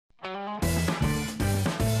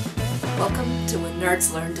Welcome to When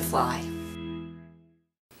Nerds Learn to Fly.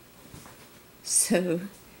 So,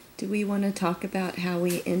 do we want to talk about how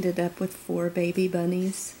we ended up with 4 baby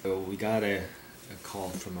bunnies? So we got a call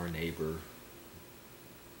from our neighbor,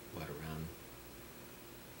 around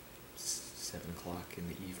 7 o'clock in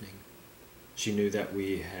the evening. She knew that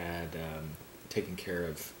we had taken care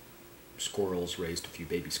of squirrels, raised a few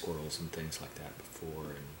baby squirrels and things like that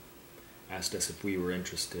before, and asked us if we were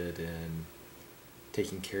interested in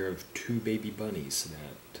taking care of 2 baby bunnies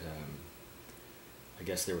that I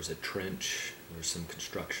guess there was a trench or some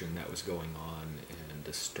construction that was going on and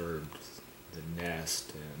disturbed the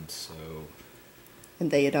nest, and so... And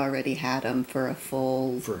they had already had them for a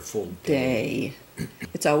full day.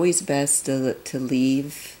 It's always best to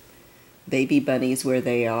leave baby bunnies where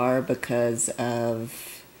they are because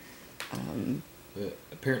of...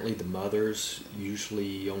 apparently the mothers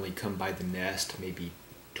usually only come by the nest maybe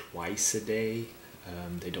twice a day.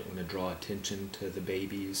 They don't want to draw attention to the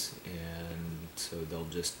babies, and so they'll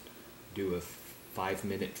just do a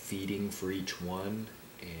 5-minute feeding for each one,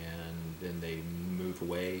 and then they move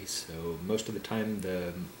away. So most of the time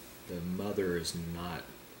the mother is not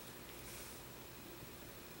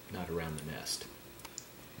around the nest.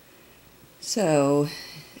 So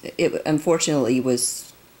it unfortunately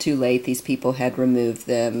was too late. These people had removed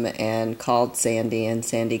them and called Sandy, and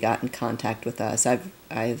Sandy got in contact with us.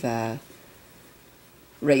 I've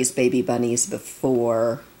raised baby bunnies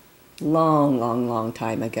before, long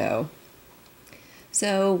time ago.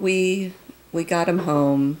 So we got them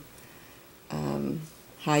home,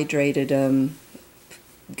 hydrated them,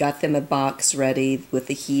 got them a box ready with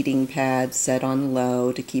the heating pad set on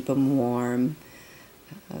low to keep them warm.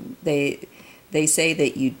 They say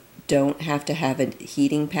that you don't have to have a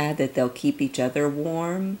heating pad, that they'll keep each other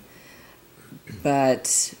warm,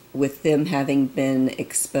 but with them having been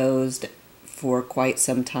exposed for quite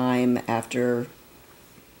some time after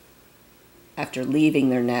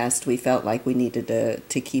leaving their nest, we felt like we needed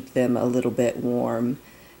to keep them a little bit warm.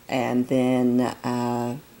 And then,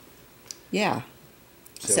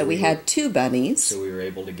 So we had 2 bunnies. So we were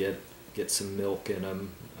able to get some milk in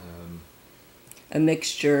them. A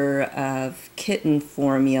mixture of kitten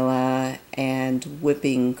formula and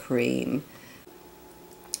whipping cream.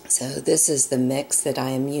 So this is the mix that I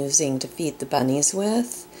am using to feed the bunnies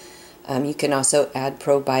with. You can also add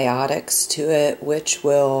probiotics to it, which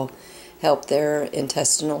will help their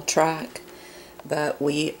intestinal tract. But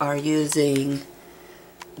we are using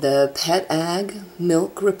the Pet Ag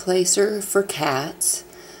milk replacer for cats.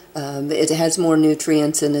 It has more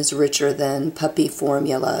nutrients and is richer than puppy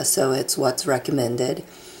formula, so it's what's recommended.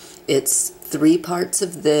 It's 3 parts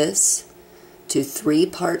of this to 3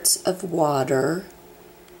 parts of water,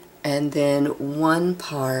 and then 1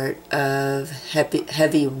 part of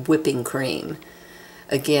heavy whipping cream.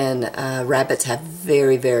 Again, rabbits have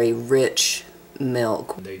very, very rich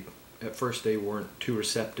milk. At first they weren't too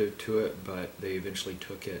receptive to it, but they eventually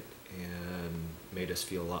took it and made us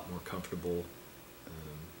feel a lot more comfortable.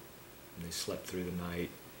 And they slept through the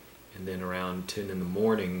night. And then around 10 in the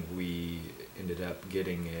morning, we ended up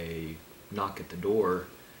getting a knock at the door.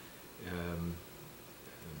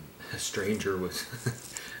 A stranger was,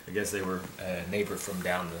 I guess they were a neighbor from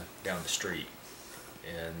down the street,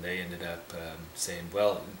 and they ended up saying,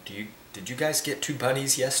 "Well, did you guys get 2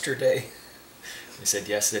 bunnies yesterday?" They said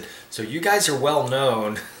yes. They said, "So you guys are well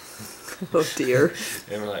known." Oh dear.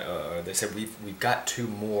 And we're like, "Oh." They said we've got 2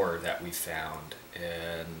 more that we found,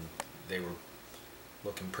 and they were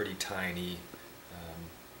looking pretty tiny.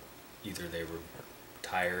 Either they were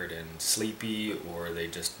tired and sleepy, or they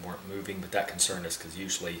just weren't moving. But that concerned us, because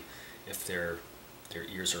usually, if their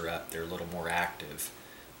ears are up, they're a little more active.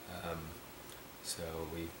 So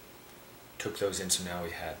we took those in. So now we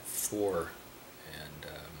had 4,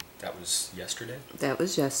 and that was yesterday? That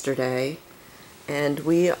was yesterday. And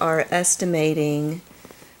we are estimating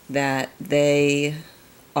that they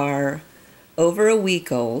are over a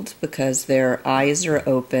week old, because their eyes are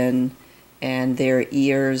open and their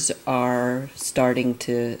ears are starting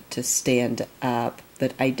to stand up.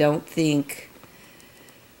 But I don't think...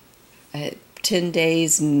 10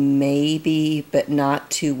 days maybe, but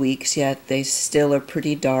not 2 weeks yet. They still are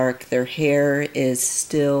pretty dark. Their hair is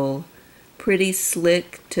still pretty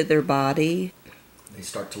slick to their body. They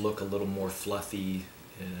start to look a little more fluffy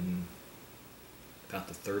in about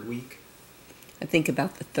the 3rd week. I think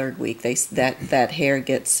about the 3rd week. That hair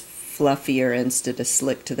gets fluffier instead of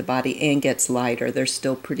slick to the body, and gets lighter. They're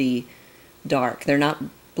still pretty dark. They're not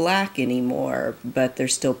black anymore, but they're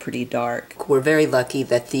still pretty dark. We're very lucky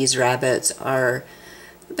that these rabbits are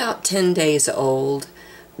about 10 days old.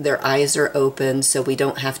 Their eyes are open, so we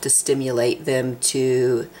don't have to stimulate them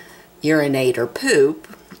to urinate or poop.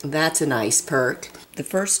 That's a nice perk. The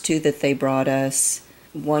first two that they brought us,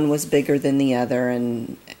 one was bigger than the other,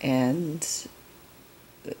 and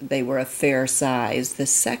they were a fair size. The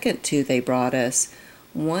second two they brought us,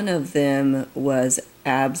 one of them was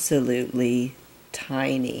absolutely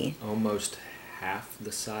tiny. Almost half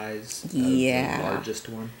the size of Yeah. the largest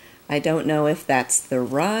one. I don't know if that's the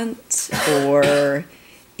runt or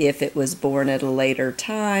if it was born at a later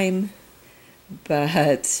time,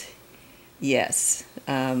 but yes,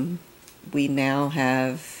 we now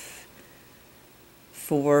have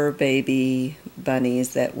 4 baby bunnies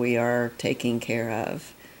that we are taking care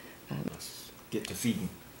of. Let's get to feeding.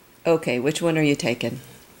 Okay, which one are you taking?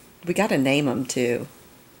 We got to name them too.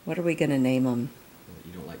 What are we going to name them?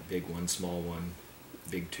 You don't like big one, small one,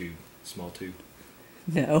 big two, small two?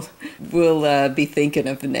 No, we'll be thinking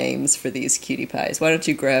of names for these cutie pies. Why don't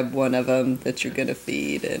you grab one of them that you're going to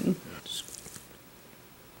feed and...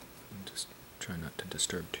 Just try not to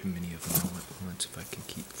disturb too many of them all at once if I can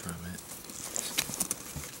keep from it.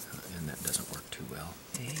 And that doesn't work too well.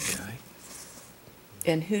 Okay.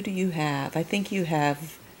 And who do you have? I think you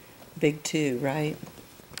have big 2, right?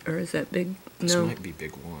 Or is that big? This No. might be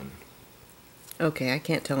big one. Okay, I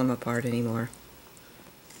can't tell them apart anymore.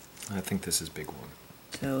 I think this is big one.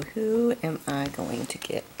 So who am I going to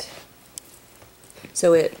get?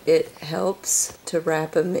 So it helps to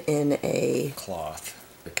wrap them in a... Cloth.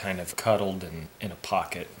 They're kind of cuddled and in a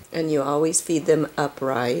pocket. And you always feed them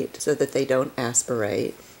upright so that they don't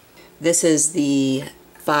aspirate. This is the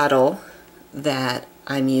bottle that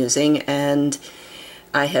I'm using, and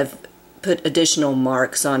I have put additional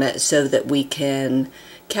marks on it so that we can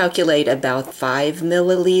calculate about 5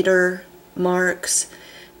 milliliter marks,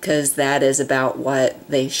 because that is about what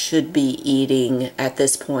they should be eating at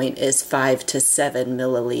this point, is 5 to 7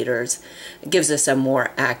 milliliters. It gives us a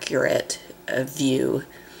more accurate view.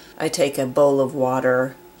 I take a bowl of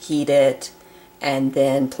water, heat it, and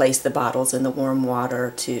then place the bottles in the warm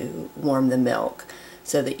water to warm the milk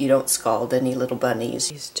so that you don't scald any little bunnies.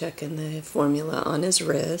 He's checking the formula on his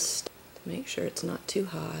wrist to make sure it's not too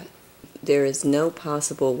hot. There is no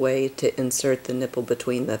possible way to insert the nipple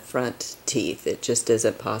between the front teeth. It just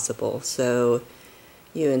isn't possible. So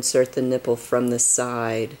you insert the nipple from the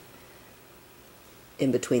side,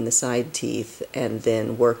 in between the side teeth, and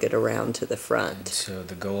then work it around to the front. And so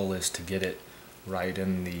the goal is to get it right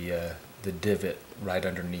in the divot right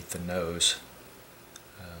underneath the nose,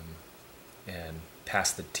 and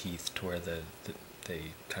past the teeth to where they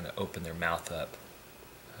kind of open their mouth up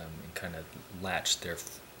and kind of latch their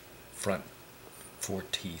front 4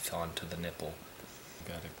 teeth onto the nipple.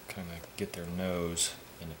 You got to kind of get their nose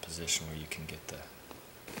in a position where you can get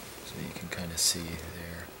so you can kind of see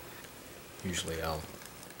there. Usually I'll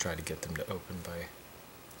try to get them to open by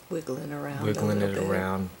Wiggling around wiggling a it little bit.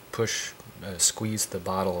 around, squeeze the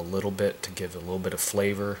bottle a little bit to give a little bit of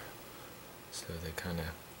flavor, so they kind of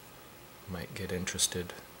might get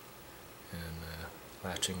interested in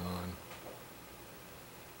latching on.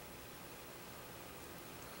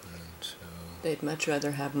 And so They'd much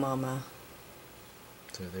rather have Mama.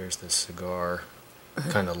 So there's the cigar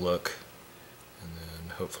kind of look, and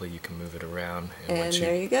then hopefully you can move it around, and once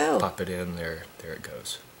there you go. pop it in, there it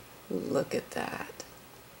goes. Look at that.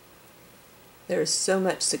 There's so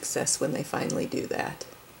much success when they finally do that.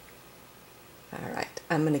 All right,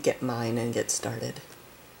 I'm going to get mine and get started.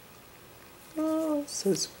 Oh,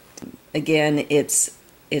 so sweet. Again, it's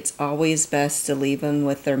always best to leave them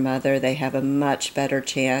with their mother. They have a much better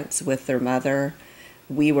chance with their mother.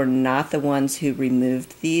 We were not the ones who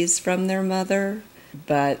removed these from their mother,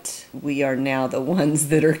 but we are now the ones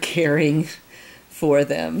that are caring for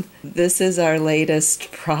them. This is our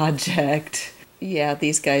latest project. Yeah,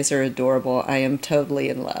 these guys are adorable. I am totally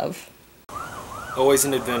in love. Always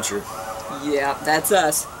an adventure. Yeah, that's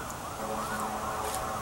us.